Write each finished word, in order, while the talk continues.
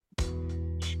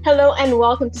Hello and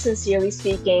welcome to Sincerely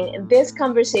Speaking. This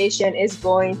conversation is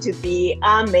going to be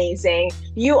amazing.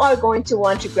 You are going to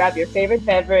want to grab your favorite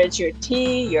beverage, your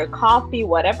tea, your coffee,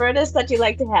 whatever it is that you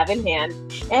like to have in hand,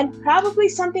 and probably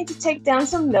something to take down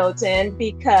some notes in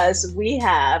because we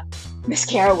have Miss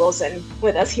Cara Wilson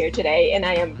with us here today, and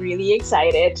I am really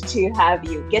excited to have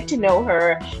you get to know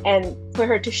her and for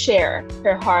her to share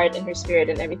her heart and her spirit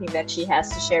and everything that she has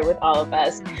to share with all of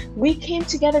us. We came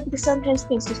together because sometimes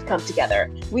things just come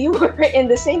together. We were in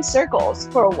the same circles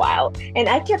for a while, and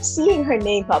I kept seeing her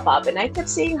name pop up, and I kept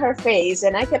seeing her face,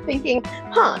 and I kept thinking,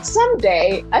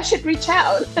 someday I should reach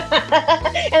out.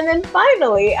 And then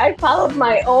finally, I followed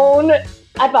my own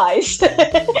advice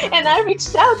and I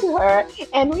reached out to her,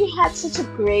 and we had such a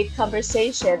great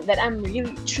conversation that I'm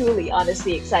really, truly,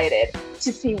 honestly excited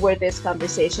to see where this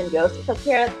conversation goes. So,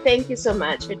 Kara, thank you so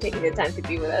much for taking the time to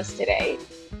be with us today.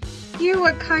 You,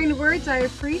 what kind words. I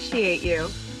appreciate you.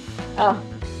 Oh,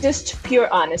 just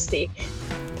pure honesty.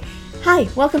 Hi,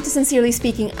 welcome to Sincerely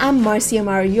Speaking. I'm Marcia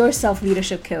Amaro, your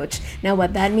self-leadership coach. Now,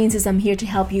 what that means is I'm here to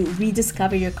help you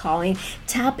rediscover your calling,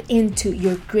 tap into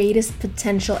your greatest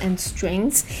potential and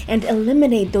strengths, and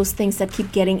eliminate those things that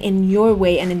keep getting in your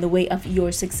way and in the way of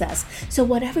your success. So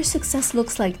whatever success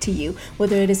looks like to you,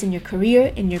 whether it is in your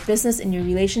career, in your business, in your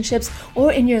relationships,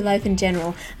 or in your life in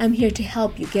general, I'm here to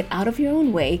help you get out of your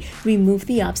own way, remove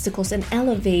the obstacles, and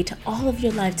elevate all of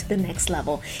your life to the next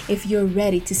level. If you're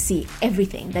ready to see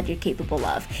everything that you're capable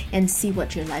of and see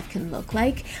what your life can look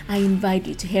like, I invite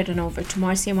you to head on over to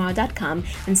marciamara.com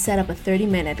and set up a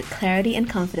 30-minute clarity and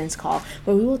confidence call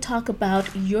where we will talk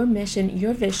about your mission,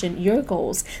 your vision, your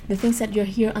goals, the things that you're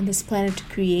here on this planet to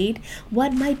create,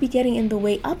 what might be getting in the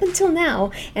way up until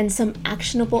now, and some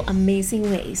actionable,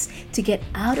 amazing ways to get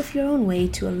out of your own way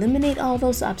to eliminate all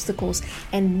those obstacles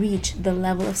and reach the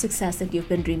level of success that you've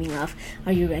been dreaming of.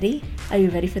 Are you ready? Are you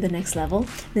ready for the next level?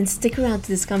 Then stick around to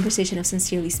this conversation of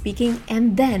Sincerely Speaking,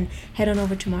 and then head on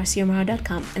over to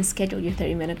marciamara.com and schedule your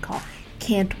 30-minute call.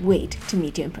 Can't wait to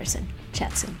meet you in person.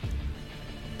 Chat soon.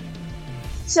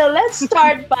 So let's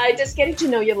start by just getting to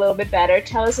know you a little bit better.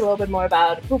 Tell us a little bit more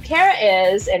about who Kara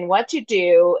is and what you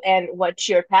do and what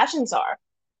your passions are.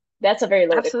 That's a very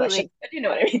loaded Absolutely. question, but you know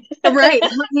what I mean. Right.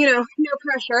 No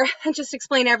pressure. Just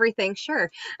explain everything.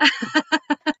 Sure.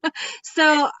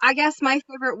 So I guess my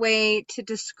favorite way to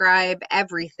describe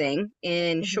everything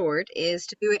in Mhm. short is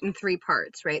to do it in three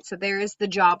parts, right? So there is the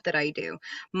job that I do.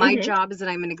 My Mhm. job is that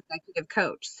I'm an executive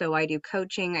coach. So I do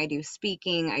coaching, I do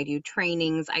speaking, I do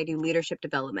trainings, I do leadership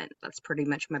development. That's pretty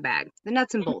much my bag, the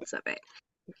nuts and bolts of it.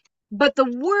 But the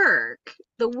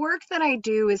work that I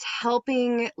do is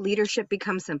helping leadership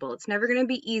become simple. It's never going to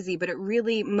be easy, but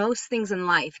most things in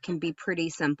life can be pretty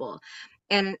simple.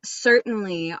 And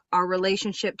certainly our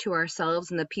relationship to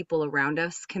ourselves and the people around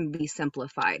us can be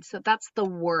simplified. So that's the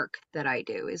work that I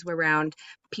do is around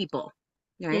people.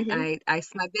 Right? Mhm.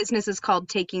 My business is called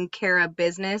Taking Care of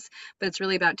Business, but it's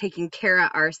really about taking care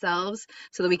of ourselves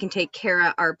so that we can take care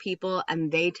of our people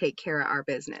and they take care of our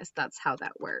business. That's how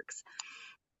that works.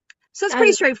 So it's I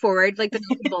pretty love. straightforward, like the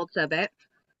nuts and bolts of it.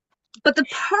 But the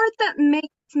part that makes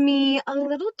me a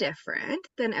little different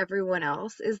than everyone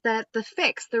else is that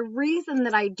the reason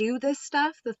that I do this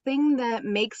stuff, the thing that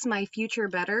makes my future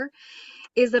better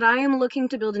is that I am looking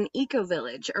to build an eco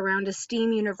village around a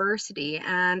STEAM university,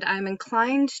 and I'm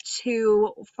inclined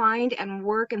to find and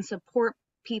work and support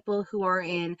people who are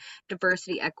in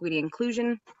diversity, equity,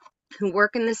 inclusion, who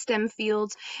work in the STEM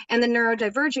fields, and the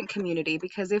neurodivergent community,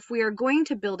 because if we are going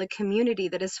to build a community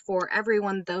that is for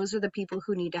everyone, those are the people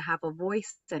who need to have a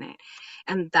voice in it.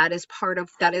 And that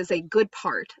is a good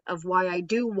part of why I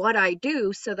do what I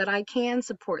do, so that I can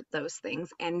support those things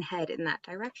and head in that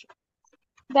direction.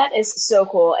 That is so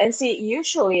cool. And see,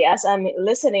 usually as I'm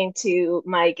listening to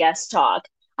my guest talk,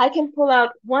 I can pull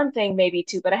out one thing, maybe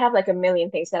two, but I have like a million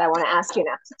things that I want to ask you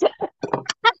now.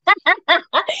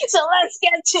 So let's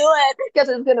get to it because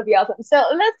it's going to be awesome. So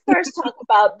let's first talk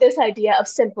about this idea of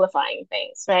simplifying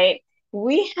things, right?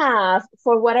 We have,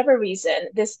 for whatever reason,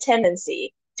 this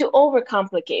tendency to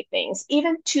overcomplicate things,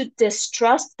 even to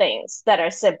distrust things that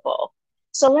are simple.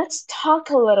 So let's talk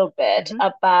a little bit Mhm.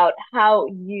 about how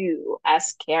you,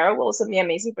 as Cara Wilson, the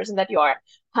amazing person that you are,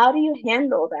 how do you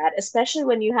handle that, especially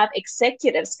when you have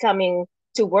executives coming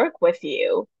to work with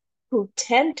you who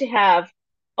tend to have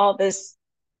all this,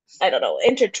 I don't know,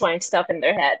 intertwined stuff in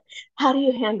their head. How do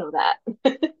you handle that?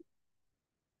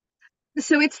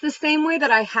 So it's the same way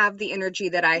that I have the energy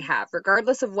that I have,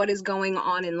 regardless of what is going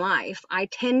on in life. I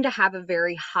tend to have a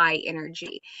very high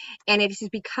energy. And it is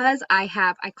because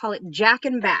I call it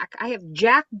jacking back. I have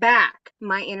jacked back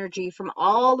my energy from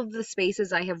all of the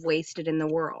spaces I have wasted in the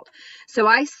world. So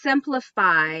I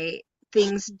simplify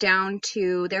things down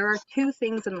to there are two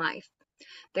things in life.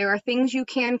 There are things you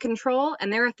can control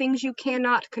and there are things you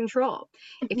cannot control.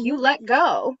 If you Mhm. let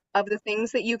go of the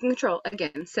things that you can control,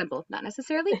 again, simple, not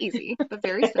necessarily easy, but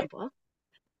very simple.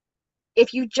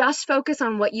 If you just focus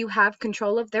on what you have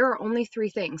control of, there are only three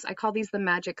things. I call these the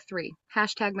magic three.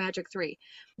 Hashtag magic three.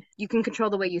 You can control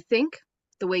the way you think,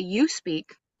 the way you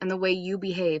speak, and the way you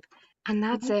behave. And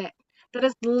that's Mhm. it. That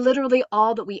is literally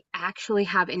all that we actually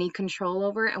have any control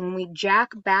over. And when we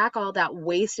jack back all that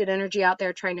wasted energy out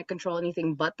there trying to control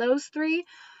anything but those three,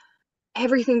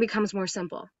 everything becomes more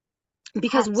simple.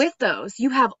 Because Abs- with those,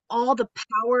 you have all the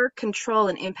power, control,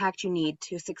 and impact you need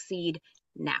to succeed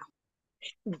now.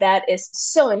 That is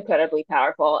so incredibly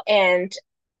powerful. And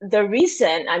the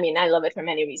reason, I mean, I love it for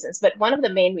many reasons, but one of the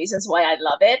main reasons why I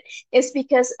love it is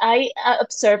because I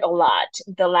observe a lot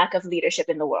the lack of leadership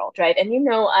in the world, right? And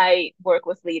I work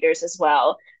with leaders as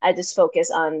well. I just focus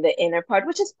on the inner part,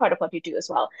 which is part of what you do as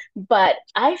well. But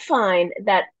I find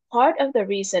that part of the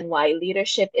reason why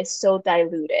leadership is so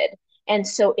diluted and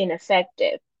so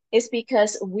ineffective is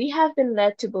because we have been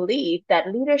led to believe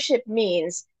that leadership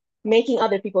means making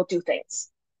other people do things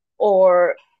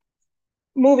or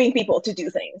moving people to do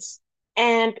things.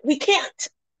 And we can't.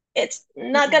 It's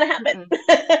not Mm-mm, going to happen.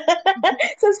 mm-mm,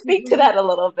 So speak to mm-mm. that a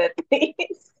little bit,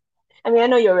 please. I mean, I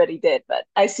know you already did, but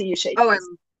I see you Oh, shaking.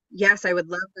 yes, I would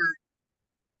love that.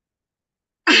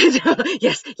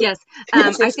 Yes, yes.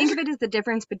 I think of it as the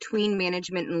difference between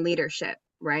management and leadership,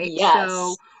 right?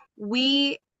 So Yes.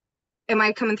 we, am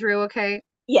I coming through okay?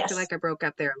 I feel Yes. like I broke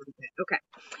up there a little bit. Okay.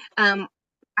 Um,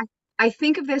 I, I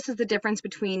think of this as the difference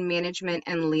between management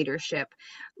and leadership.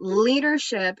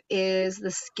 Leadership is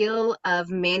the skill of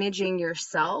managing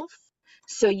yourself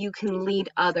so you can lead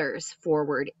others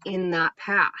forward in that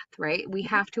path, right? We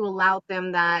have to allow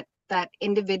them that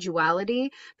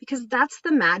individuality because that's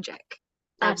the magic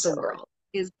of the Absolutely. world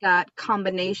is that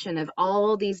combination of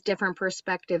all these different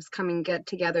perspectives coming get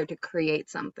together to create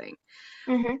something.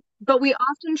 Hmm. But we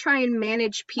often try and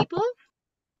manage people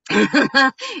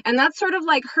and that's sort of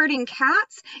like herding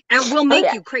cats and will Oh, make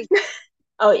yeah. you crazy.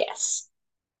 Oh, yes.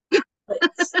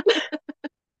 Please.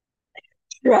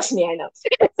 Trust me, I know.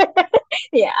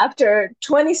 Yeah, after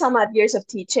 20 some odd years of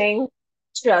teaching,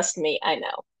 trust me, I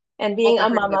know. And All being the a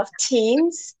herding mom of of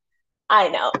teens, I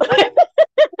know.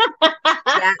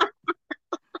 yeah,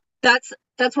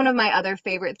 that's one of my other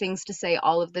favorite things to say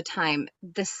all of the time.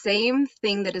 The same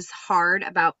thing that is hard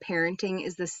about parenting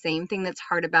is the same thing that's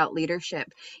hard about leadership.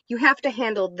 You have to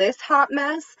handle this hot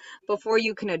mess before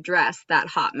you can address that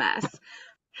hot mess.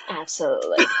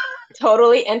 Absolutely.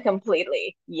 Totally and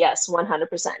completely. Yes,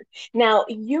 100%. Now,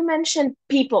 you mentioned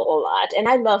people a lot, and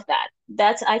I love that.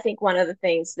 That's, I think, one of the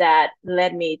things that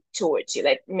led me towards you,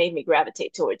 that made me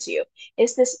gravitate towards you,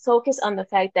 is this focus on the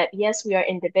fact that, yes, we are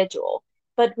individual,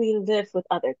 but we live with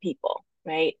other people,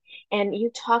 right? And you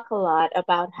talk a lot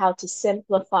about how to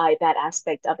simplify that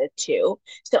aspect of it too.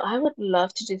 So I would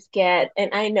love to just get,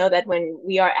 and I know that when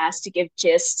we are asked to give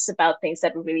gists about things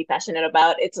that we're really passionate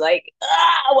about, it's like,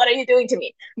 what are you doing to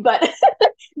me? But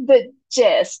the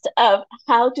gist of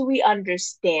how do we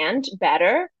understand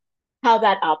better how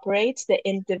that operates, the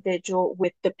individual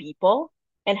with the people,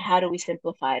 and how do we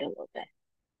simplify it a little bit?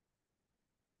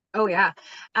 Oh yeah.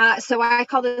 So I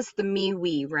call this the me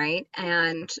we, right?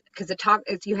 And because it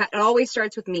always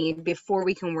starts with me before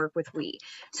we can work with we.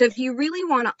 So if you really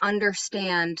want to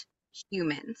understand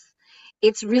humans,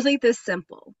 it's really this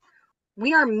simple.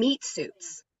 We are meat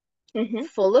suits Mm-hmm.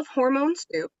 full of hormone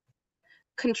soup,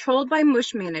 controlled by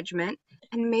mush management,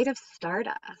 and made of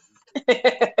stardust.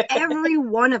 Every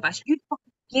one of us, you don't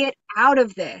get out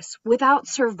of this without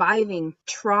surviving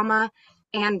trauma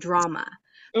and drama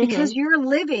Mm-hmm. because you're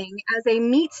living as a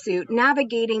meat suit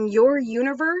navigating your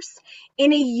universe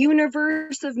in a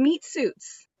universe of meat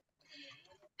suits.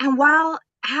 And while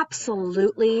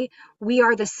absolutely we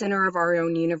are the center of our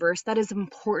own universe, that is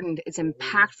important, it's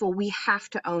impactful, we have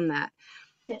to own that.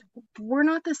 We're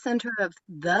not the center of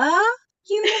the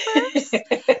universe.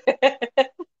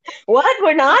 What?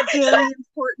 We're not? Very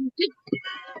important.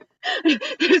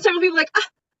 Some people like,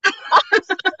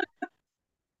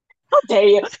 How dare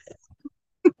you?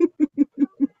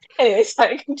 Anyway,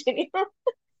 sorry, continue.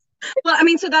 well, I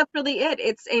mean, so that's really it.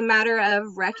 It's a matter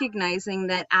of recognizing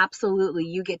that absolutely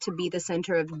you get to be the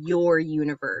center of your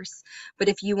universe. But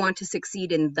if you want to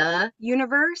succeed in the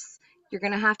universe, You're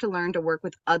going to have to learn to work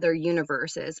with other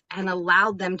universes and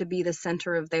allow them to be the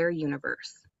center of their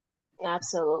universe.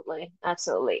 Absolutely,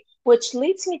 absolutely. Which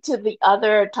leads me to the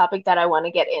other topic that I want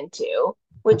to get into,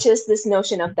 which is this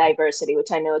notion of diversity,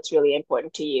 which I know it's really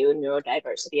important to you,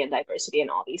 neurodiversity and diversity and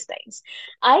all these things.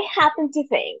 I happen to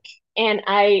think, and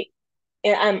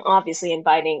I'm obviously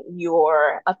inviting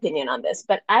your opinion on this,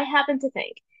 but I happen to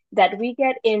think that we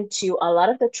get into a lot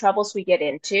of the troubles we get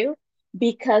into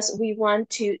because we want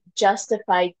to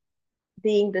justify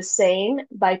being the same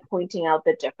by pointing out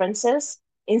the differences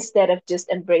instead of just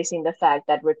embracing the fact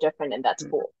that we're different and that's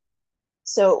cool.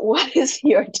 So, what is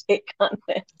your take on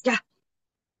this? Yeah.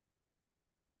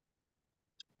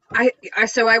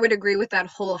 So I would agree with that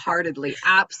wholeheartedly.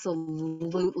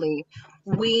 Absolutely.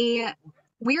 We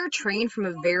are trained from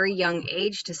a very young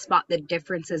age to spot the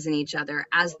differences in each other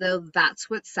as though that's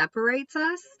what separates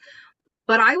us.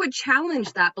 But I would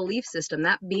challenge that belief system,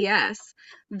 that BS,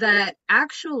 that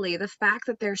actually the fact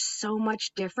that there's so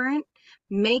much different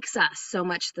makes us so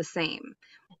much the same.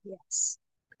 Yes.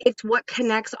 It's what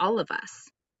connects all of us.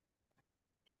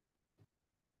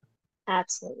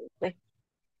 Absolutely.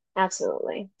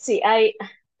 Absolutely. See, I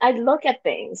look at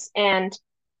things and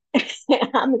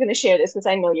I'm going to share this because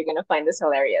I know you're going to find this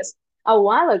hilarious. A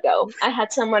while ago, I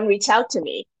had someone reach out to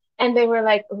me and they were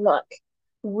like, look,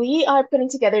 we are putting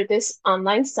together this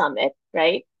online summit,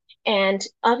 right? And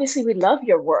obviously, we love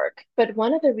your work. But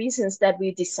one of the reasons that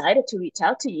we decided to reach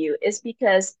out to you is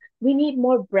because we need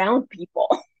more brown people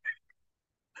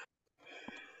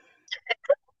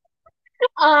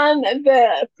on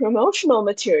the promotional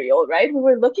material, right? We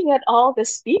were looking at all the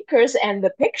speakers and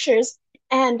the pictures,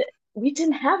 and we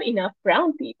didn't have enough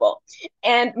brown people.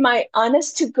 And my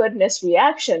honest to goodness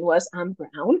reaction was, I'm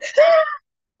brown.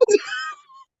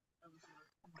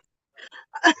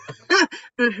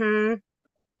 Mm-hmm.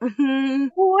 Mm-hmm.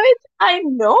 What? I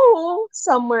know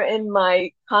somewhere in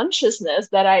my consciousness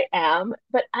that I am,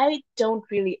 but I don't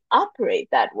really operate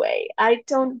that way. I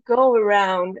don't go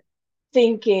around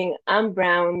thinking I'm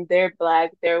brown, they're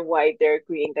black, they're white, they're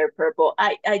green, they're purple.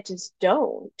 I just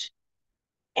don't.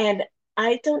 And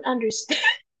I don't understand.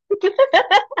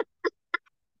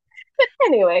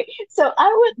 Anyway, so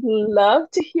I would love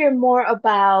to hear more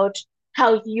about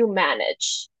how you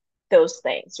manage those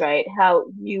things, right? How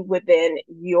you, within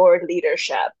your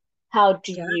leadership, how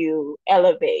do Yeah. you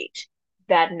elevate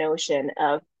that notion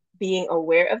of being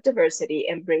aware of diversity,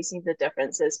 embracing the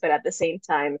differences, but at the same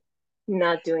time,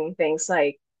 not doing things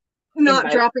like Not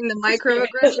invite dropping the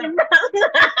microaggression.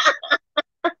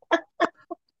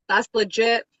 That's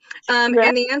legit. right?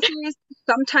 And the answer is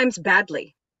sometimes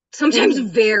badly, sometimes Mhm.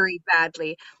 very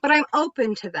badly, but I'm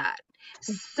open to that.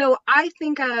 So I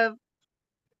think of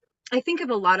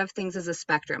a lot of things as a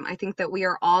spectrum. I think that we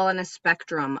are all on a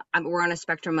spectrum. We're on a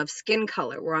spectrum of skin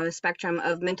color. We're on a spectrum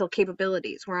of mental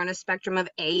capabilities. We're on a spectrum of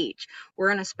age.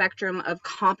 We're on a spectrum of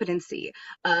competency,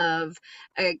 of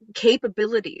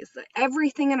capabilities.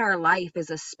 Everything in our life is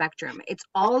a spectrum. It's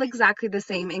all exactly the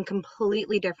same in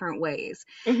completely different ways.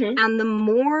 Mhm. And the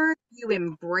more you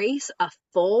embrace a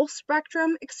full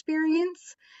spectrum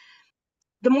experience,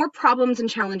 the more problems and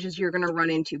challenges you're going to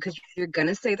run into because you're going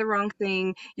to say the wrong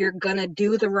thing, you're going to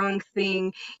do the wrong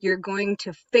thing, you're going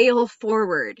to fail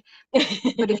forward.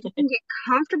 But if you can get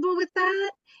comfortable with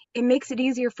that, it makes it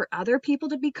easier for other people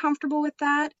to be comfortable with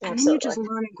that. And then you Absolutely. just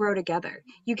learn and grow together.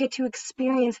 You get to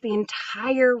experience the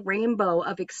entire rainbow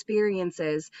of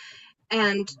experiences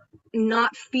and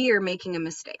not fear making a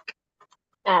mistake.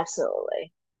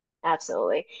 Absolutely.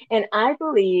 Absolutely. And I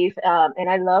believe, and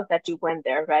I love that you went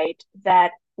there, right? That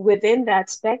within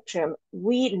that spectrum,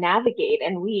 we navigate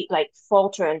and we like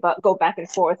falter and go back and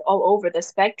forth all over the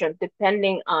spectrum,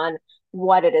 depending on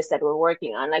what it is that we're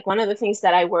working on. Like one of the things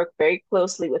that I work very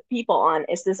closely with people on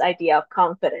is this idea of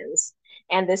confidence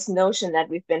and this notion that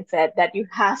we've been fed that you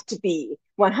have to be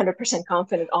 100%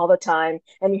 confident all the time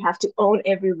and you have to own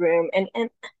every room. And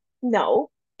no,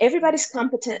 everybody's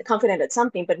confident at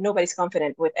something, but nobody's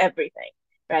confident with everything,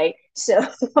 right? So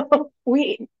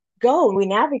we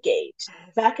navigate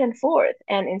back and forth,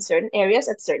 and in certain areas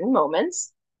at certain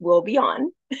moments we'll be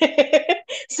on.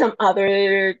 Some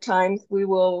other times we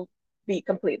will be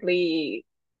completely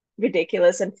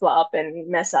ridiculous and flop and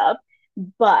mess up.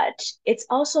 But it's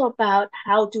also about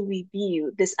how do we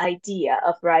view this idea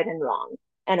of right and wrong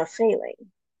and of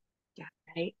failing, Yeah.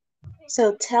 right?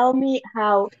 So tell me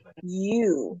how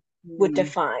you would Mm.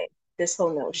 define this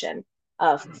whole notion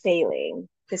of failing,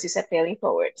 because you said failing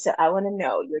forward. So I want to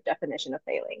know your definition of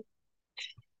failing.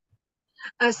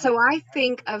 So I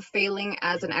think of failing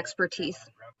as an expertise.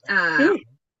 Uh,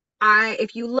 Mm,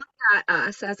 if you look at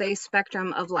us as a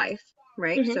spectrum of life,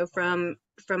 right? Mm-hmm. So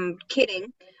from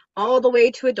kidding all the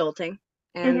way to adulting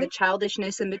and Mm-hmm. the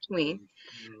childishness in between,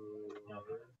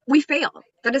 we fail.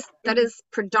 That is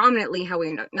predominantly how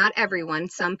we know. Not everyone,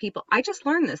 some people. I just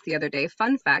learned this the other day.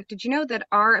 Fun fact, did you know that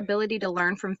our ability to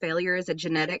learn from failure is a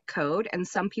genetic code and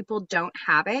some people don't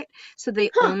have it, so they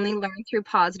Huh. only learn through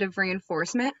positive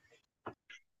reinforcement?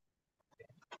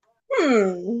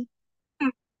 Hmm.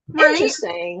 Right?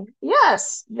 Interesting.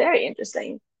 Yes, very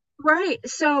interesting. Right.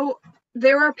 So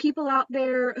there are people out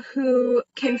there who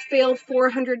can fail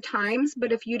 400 times,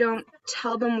 but if you don't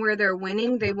tell them where they're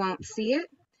winning, they won't see it.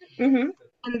 Mm-hmm.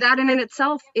 And that in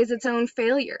itself is its own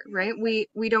failure, right?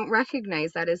 We don't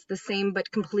recognize that as the same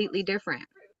but completely different.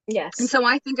 And Yes. so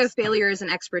I think of failure as an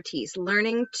expertise,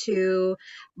 learning to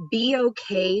be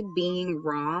okay being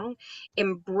wrong,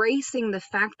 embracing the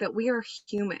fact that we are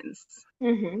humans.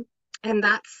 Mm-hmm. And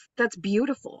that's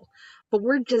beautiful. But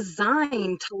we're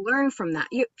designed to learn from that.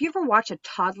 If you ever watch a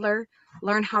toddler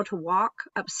learn how to walk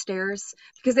upstairs,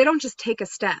 because they don't just take a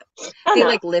step. Oh They no.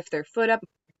 like lift their foot up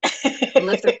and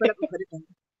lift their foot up and put it down.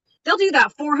 They'll do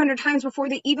that 400 times before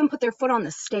they even put their foot on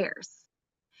the stairs.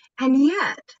 And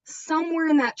yet, somewhere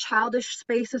in that childish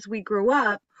space as we grew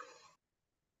up,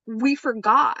 we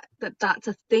forgot that that's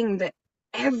a thing that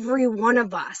every one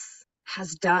of us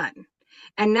has done.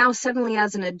 And now, suddenly,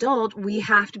 as an adult, we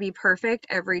have to be perfect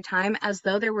every time, as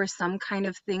though there was some kind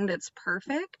of thing that's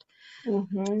perfect.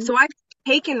 Mm-hmm. So I've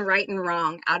taken right and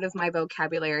wrong out of my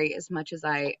vocabulary as much as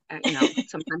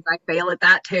sometimes I fail at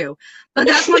that too. But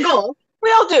that's my goal.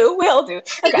 We all do. We all do.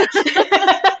 Okay.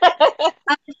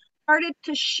 I started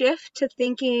to shift to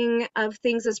thinking of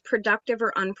things as productive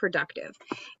or unproductive,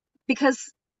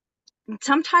 because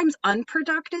sometimes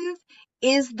unproductive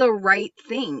is the right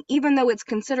thing, even though it's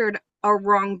considered a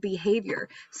wrong behavior.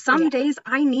 Some Yeah. days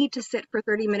I need to sit for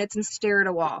 30 minutes and stare at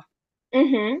a wall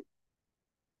Mm-hmm.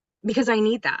 because I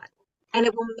need that. And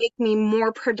it will make me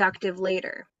more productive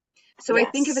later. So I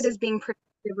think of it Yes. as being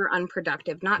productive or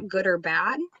unproductive, not good or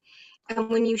bad. And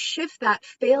when you shift that,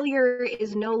 failure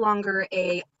is no longer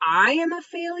I am a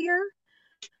failure,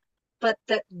 but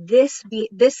that this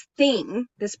thing,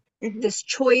 Mm-hmm. this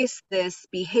choice, this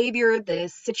behavior,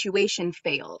 this situation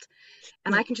failed,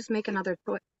 and I Yeah. can just make another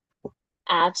choice.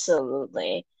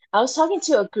 Absolutely. I was talking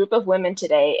to a group of women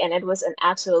today, and it was an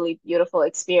absolutely beautiful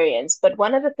experience. But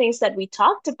one of the things that we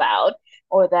talked about,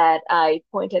 or that I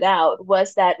pointed out,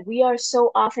 was that we are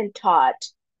so often taught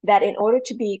that in order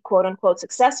to be quote unquote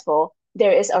successful,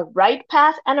 there is a right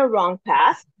path and a wrong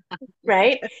path,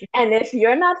 right? And if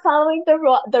you're not following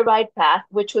the right path,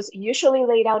 which was usually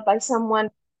laid out by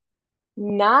someone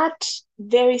not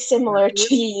very Not similar you.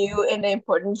 to you in the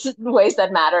important ways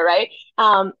that matter, right?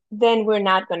 Then we're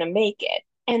not going to make it.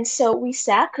 And so we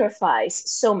sacrifice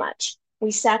so much.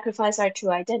 We sacrifice our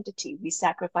true identity. We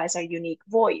sacrifice our unique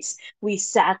voice. We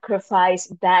sacrifice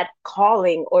that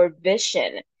calling or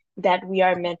vision that we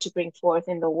are meant to bring forth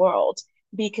in the world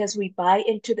because we buy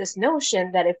into this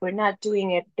notion that if we're not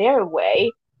doing it their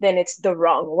way, then it's the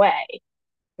wrong way,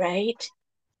 right?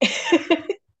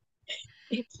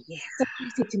 It's Yeah. so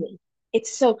crazy to me.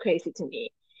 It's so crazy to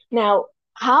me. Now,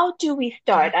 how do we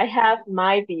start? I have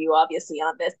my view, obviously,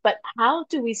 on this, but how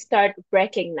do we start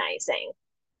recognizing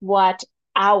what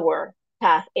our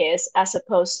path is as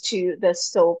opposed to the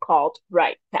so-called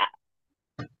right path?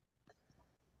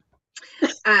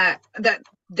 That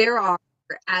there are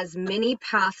as many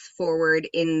paths forward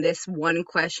in this one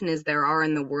question as there are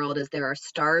in the world, as there are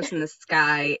stars in the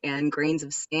sky and grains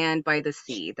of sand by the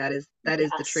sea. That is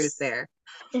the truth Yes. there.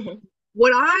 Hmm.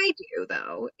 What I do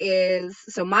though is,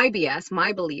 so my BS,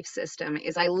 my belief system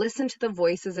is I listen to the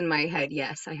voices in my head.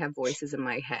 Yes, I have voices in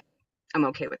my head. I'm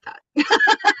okay with that.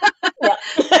 Yeah.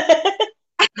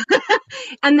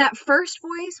 And that first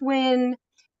voice, when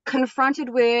confronted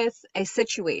with a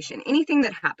situation, anything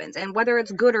that happens, and whether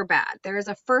it's good or bad, there is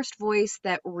a first voice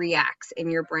that reacts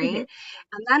in your brain,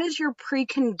 Hmm. and that is your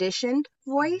preconditioned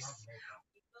voice.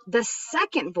 The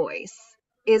second voice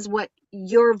is what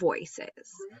your voice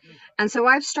is. And so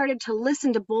I've started to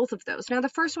listen to both of those. Now, the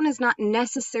first one is not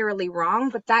necessarily wrong,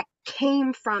 but that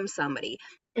came from somebody.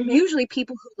 Hmm. Usually,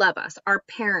 people who love us, our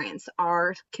parents,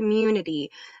 our community,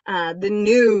 the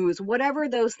news, whatever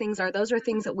those things are, those are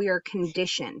things that we are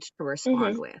conditioned to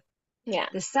respond Hmm. with. Yeah.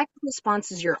 The second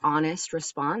response is your honest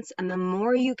response. And the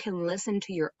more you can listen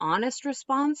to your honest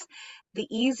response, the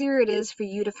easier it is for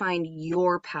you to find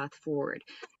your path forward.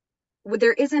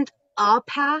 There isn't a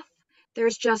path,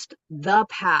 there's just the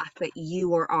path that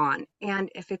you are on. And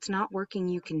if it's not working,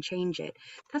 you can change it.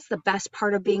 That's the best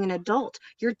part of being an adult.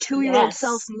 Your 2-year-old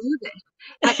self Yes. knew this.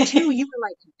 At 2, you were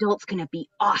like, adult's going to be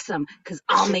awesome because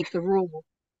I'll make the rule.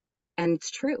 And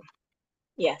it's true.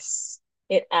 Yes,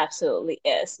 it absolutely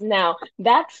is. Now,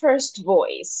 that first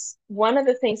voice, one of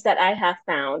the things that I have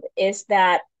found is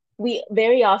that we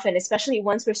very often, especially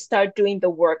once we start doing the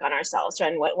work on ourselves,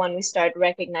 right, and when we start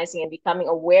recognizing and becoming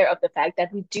aware of the fact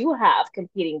that we do have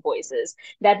competing voices,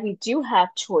 that we do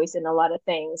have choice in a lot of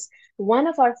things, one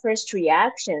of our first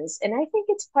reactions, and I think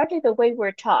it's partly the way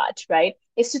we're taught, right,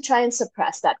 is to try and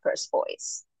suppress that first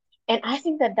voice. And I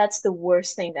think that that's the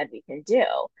worst thing that we can do.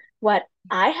 What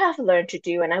I have learned to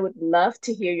do, and I would love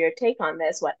to hear your take on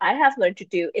this, what I have learned to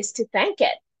do is to thank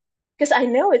it because I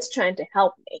know it's trying to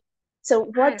help me. So,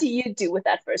 what I, do you do with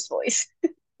that first voice?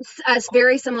 it's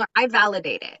very similar. I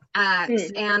validate it,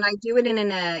 Mm, and I do it in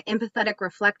an empathetic,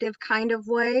 reflective kind of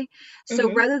way. So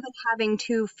hmm rather than having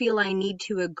to feel I need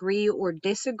to agree or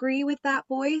disagree with that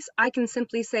voice, I can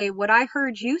simply say, what I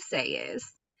heard you say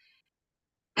is,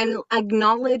 and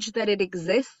acknowledge that it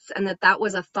exists and that that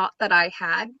was a thought that I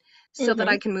had so that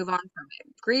I hmm can move on from it.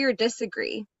 Agree or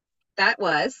disagree. That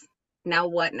was, now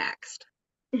what next?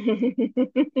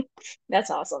 That's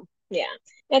awesome. Yeah,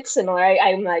 it's similar.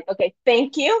 I'm like, okay,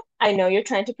 thank you. I know you're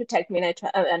trying to protect me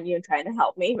and you're trying to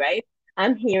help me, right?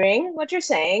 I'm hearing what you're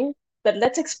saying, but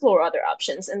let's explore other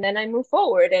options. And then I move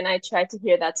forward and I try to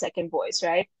hear that second voice,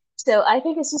 right? So I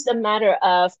think it's just a matter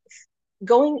of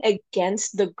going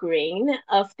against the grain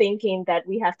of thinking that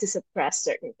we have to suppress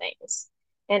certain things.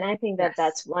 And I think that Yes.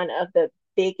 that's one of the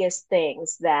biggest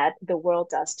things that the world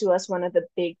does to us. One of the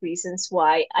big reasons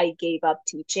why I gave up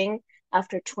teaching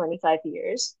after 25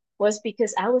 years was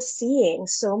because I was seeing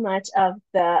so much of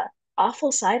the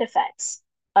awful side effects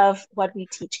of what we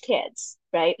teach kids,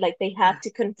 right? Like they have Yeah.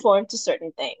 to conform to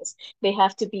certain things, they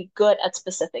have to be good at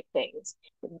specific things.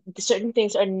 Certain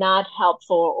things are not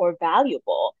helpful or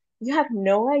valuable. You have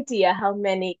no idea how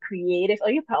many creative, oh,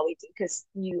 you probably do because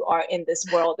you are in this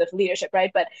world of leadership,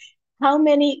 right? But how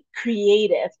many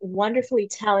creative, wonderfully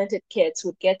talented kids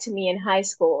would get to me in high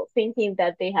school thinking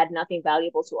that they had nothing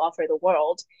valuable to offer the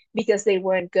world because they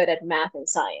weren't good at math and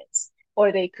science,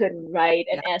 or they couldn't write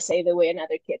an Yeah. essay the way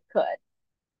another kid could.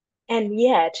 And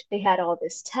yet they had all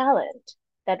this talent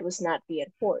that was not being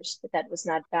enforced, that was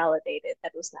not validated,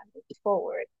 that was not moved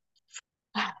forward.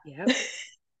 Yep.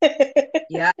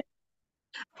 Yeah.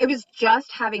 I was just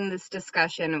having this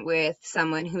discussion with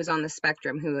someone who's on the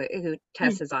spectrum who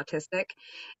tests as autistic,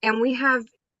 and we have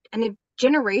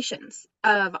generations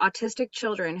of autistic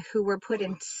children who were put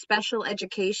in special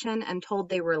education and told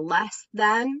they were less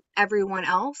than everyone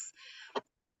else.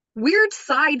 Weird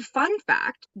side fun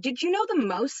fact, did you know the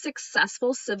most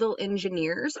successful civil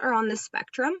engineers are on the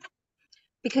spectrum?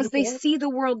 Because they Okay. see the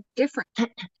world different,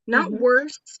 not Hmm.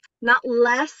 worse, not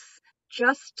less,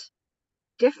 just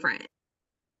different.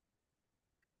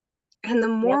 And the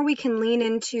Yep. more we can lean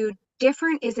into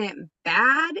different isn't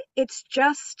bad, it's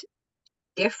just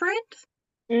different,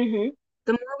 Hmm.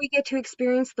 the more we get to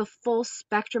experience the full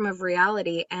spectrum of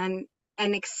reality and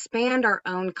expand our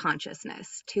own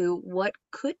consciousness to what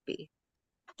could be.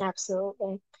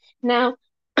 Absolutely. Now,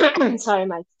 sorry,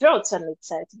 my throat suddenly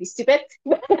decided to be stupid.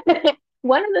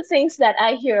 One of the things that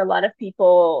I hear a lot of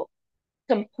people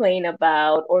complain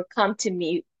about or come to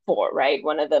me for, right?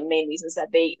 One of the main reasons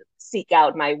that they seek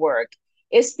out my work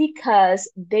is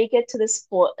because they get to this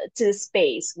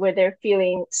space where they're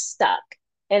feeling stuck.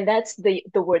 And that's the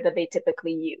word that they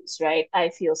typically use, right? I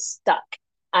feel stuck.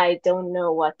 I don't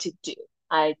know what to do.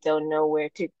 I don't know where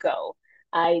to go.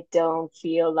 I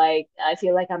feel like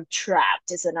I'm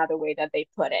trapped is another way that they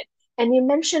put it. And you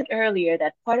mentioned earlier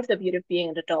that part of the beauty of being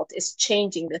an adult is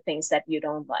changing the things that you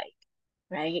don't like,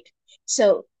 right?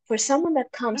 So for someone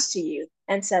that comes to you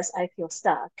and says, I feel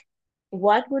stuck,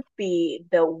 what would be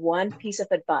the one piece of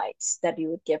advice that you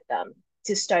would give them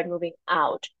to start moving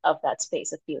out of that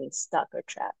space of feeling stuck or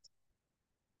trapped?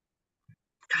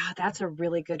 God, that's a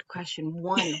really good question.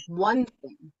 One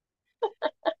thing.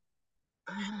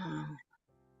 Oh.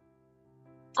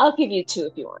 I'll give you two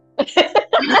if you want.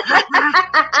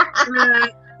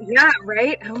 Yeah,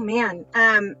 right. Oh man.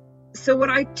 So what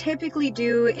I typically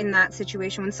do in that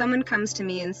situation when someone comes to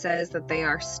me and says that they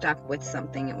are stuck with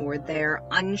something or they're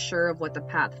unsure of what the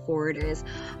path forward is,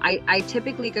 I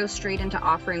typically go straight into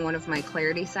offering one of my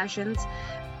clarity sessions,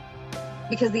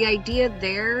 because the idea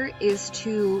there is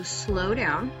to slow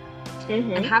down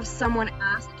and Mm-hmm. have someone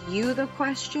ask you the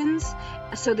questions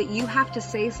so that you have to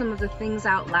say some of the things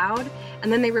out loud,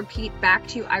 and then they repeat back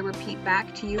to you. I repeat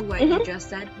back to you what you Mm-hmm. just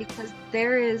said, because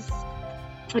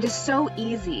it is so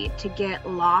easy to get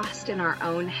lost in our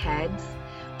own heads.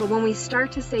 But when we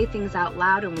start to say things out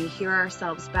loud and we hear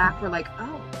ourselves back, we're like,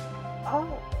 oh,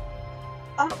 oh,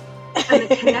 oh. And the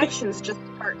connections just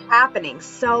start happening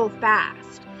so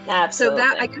fast. So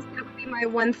that, I Absolutely. guess, be my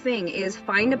one thing is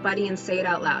find a buddy and say it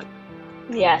out loud.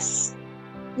 Yes,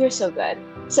 you're so good.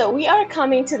 So we are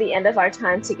coming to the end of our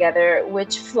time together,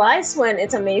 which flies when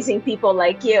it's amazing people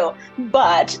like you.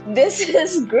 But this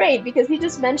is great because you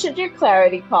just mentioned your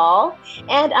clarity call,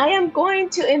 and I am going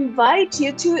to invite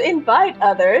you to invite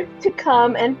others to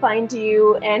come and find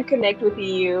you and connect with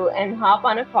you and hop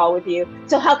on a call with you.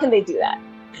 So how can they do that?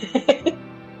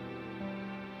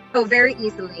 Oh, very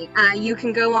easily. You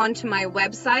can go on to my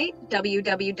website,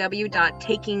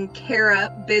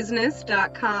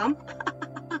 www.takingcarabusiness.com.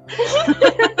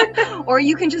 Or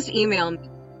you can just email me,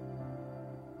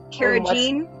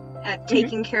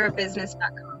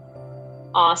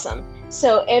 caragene@takingcarabusiness.com. Awesome.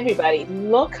 So everybody,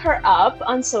 look her up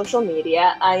on social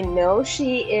media. I know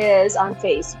she is on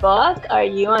Facebook. Are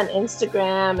you on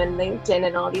Instagram and LinkedIn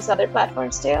and all these other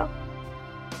platforms too?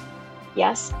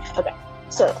 Yes? Okay.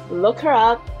 So look her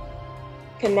up,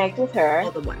 connect with her.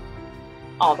 All the ones.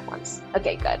 All the ones.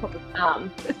 Okay, good.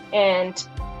 And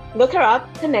look her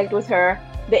up, connect with her.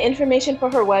 The information for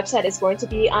her website is going to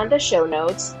be on the show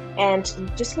notes. And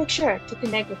just make sure to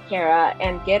connect with Cara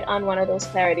and get on one of those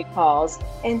clarity calls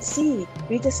and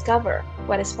rediscover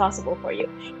what is possible for you.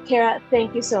 Cara,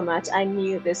 thank you so much. I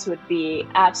knew this would be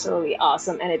absolutely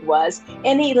awesome, and it was.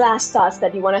 Any last thoughts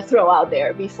that you want to throw out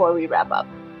there before we wrap up?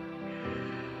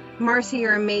 Marcy,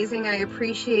 you're amazing. I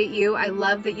appreciate you. I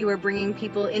love that you are bringing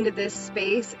people into this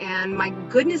space, and my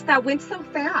goodness, that went so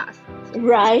fast.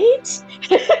 Right?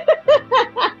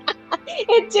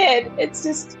 It did. It's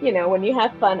just, when you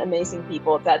have fun, amazing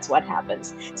people, that's what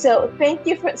happens. So thank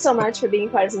you so much for being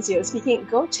part of Sincerely Speaking.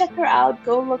 Go check her out.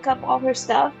 Go look up all her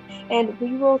stuff, and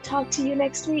we will talk to you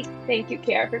next week. Thank you,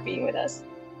 Cara, for being with us.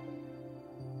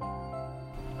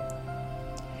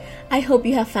 I hope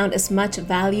you have found as much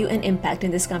value and impact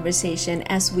in this conversation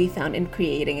as we found in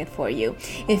creating it for you.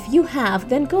 If you have,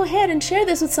 then go ahead and share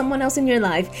this with someone else in your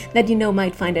life that you know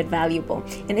might find it valuable.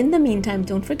 And in the meantime,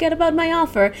 don't forget about my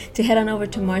offer to head on over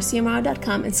to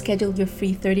marciamaro.com and schedule your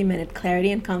free 30-minute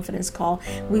clarity and confidence call.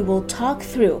 We will talk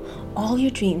through all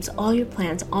your dreams, all your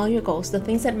plans, all your goals, the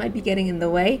things that might be getting in the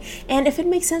way. And if it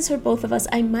makes sense for both of us,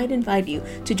 I might invite you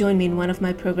to join me in one of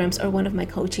my programs or one of my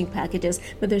coaching packages,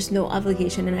 but there's no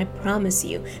obligation, and I promise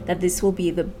you that this will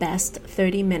be the best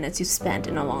 30 minutes you've spent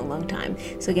in a long, long time.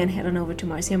 So again, head on over to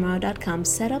marciamaro.com,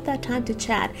 set up that time to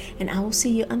chat, and I will see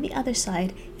you on the other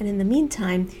side. And in the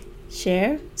meantime,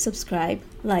 share, subscribe,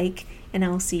 like, and I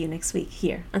will see you next week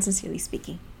here on Sincerely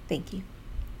Speaking. Thank you.